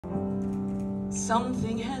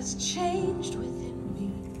Something has changed within me.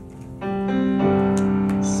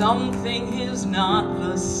 Something is not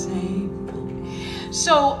the same.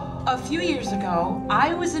 So a few years ago,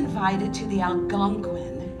 I was invited to the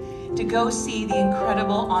Algonquin to go see the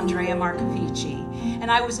incredible Andrea Marcovici. And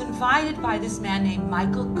I was invited by this man named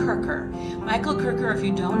Michael Kirker. Michael Kirker, if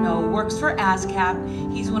you don't know, works for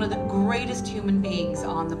ASCAP. He's one of the greatest human beings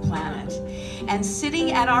on the planet. And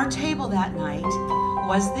sitting at our table that night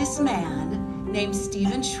was this man named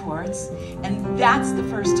Stephen Schwartz, and that's the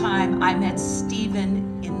first time I met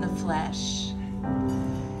Stephen in the flesh.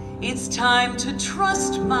 It's time to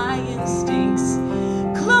trust my instincts,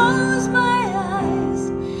 close my eyes.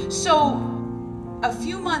 So a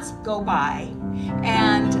few months go by,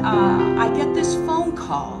 and I get this phone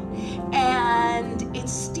call, and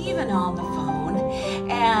it's Stephen on the phone,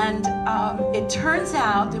 and it turns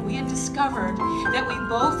out that we had discovered that we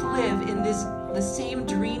both live in the same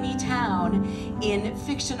dreamy town in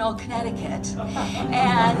fictional Connecticut.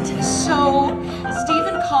 And so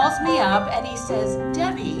Stephen calls me up and he says,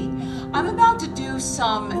 Debbie, I'm about to do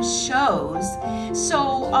some shows.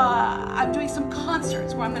 So I'm doing some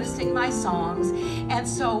concerts where I'm going to sing my songs. And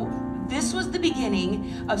so this was the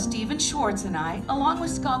beginning of Stephen Schwartz and I, along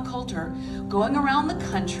with Scott Coulter, going around the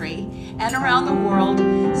country and around the world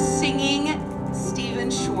singing Stephen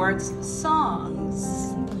Schwartz songs.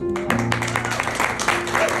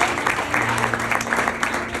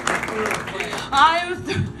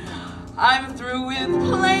 I'm through with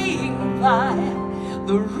playing by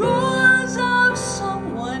the rules of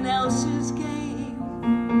someone else's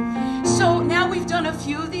game. So now we've done a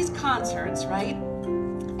few of these concerts, right?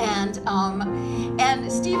 And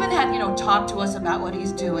Stephen had, talked to us about what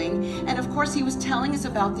he's doing. And of course, he was telling us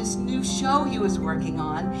about this new show he was working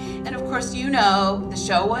on. And of course, the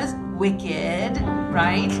show was Wicked,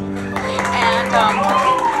 right? And,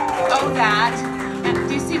 And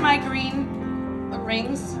do you see my green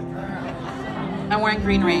rings? I'm wearing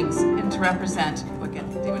green rings and to represent Wicked.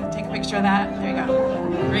 Do you want to take a picture of that? There you go.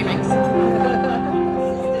 Green rings.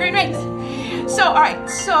 Green rings. So, all right.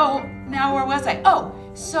 So now where was I? Oh,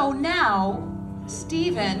 so now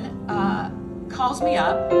Stephen calls me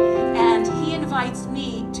up and he invites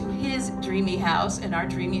me to his dreamy house in our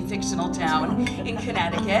dreamy fictional town in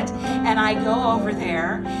Connecticut. And I go over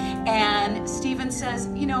there and Stephen says,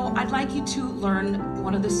 I'd like you to learn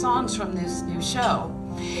one of the songs from this new show.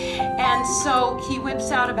 And so he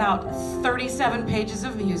whips out about 37 pages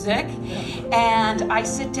of music, and I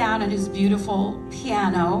sit down at his beautiful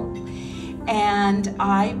piano, and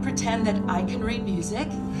I pretend that I can read music,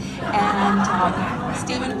 and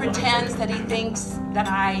Stephen pretends that he thinks that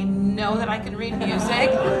I know that I can read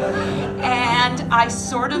music, and I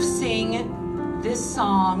sort of sing this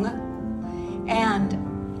song, and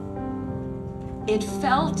it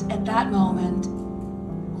felt at that moment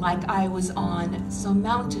like I was on some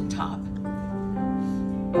mountaintop.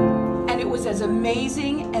 And it was as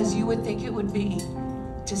amazing as you would think it would be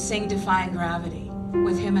to sing Defying Gravity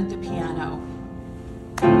with him at the piano.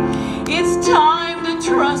 It's time to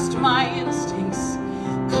trust my instincts,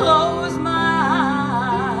 close my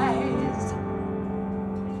eyes.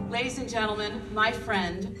 Ladies and gentlemen, my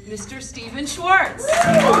friend, Mr. Stephen Schwartz.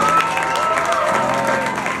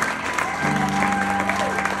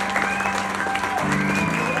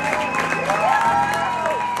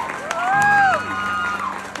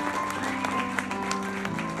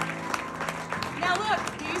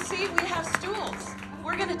 We have stools.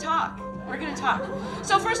 We're going to talk. We're going to talk.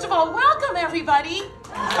 So first of all, welcome everybody.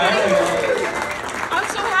 I'm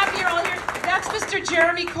so happy you're all here. That's Mr.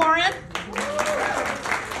 Jeremy Corin.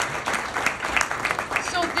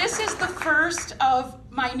 So this is the first of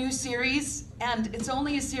my new series, and it's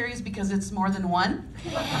only a series because it's more than one.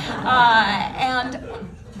 And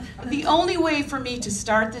the only way for me to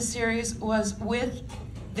start this series was with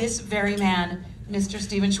this very man, Mr.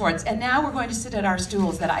 Stephen Schwartz. And now we're going to sit at our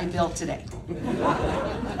stools that I built today.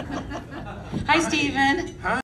 Hi, Stephen. Hi.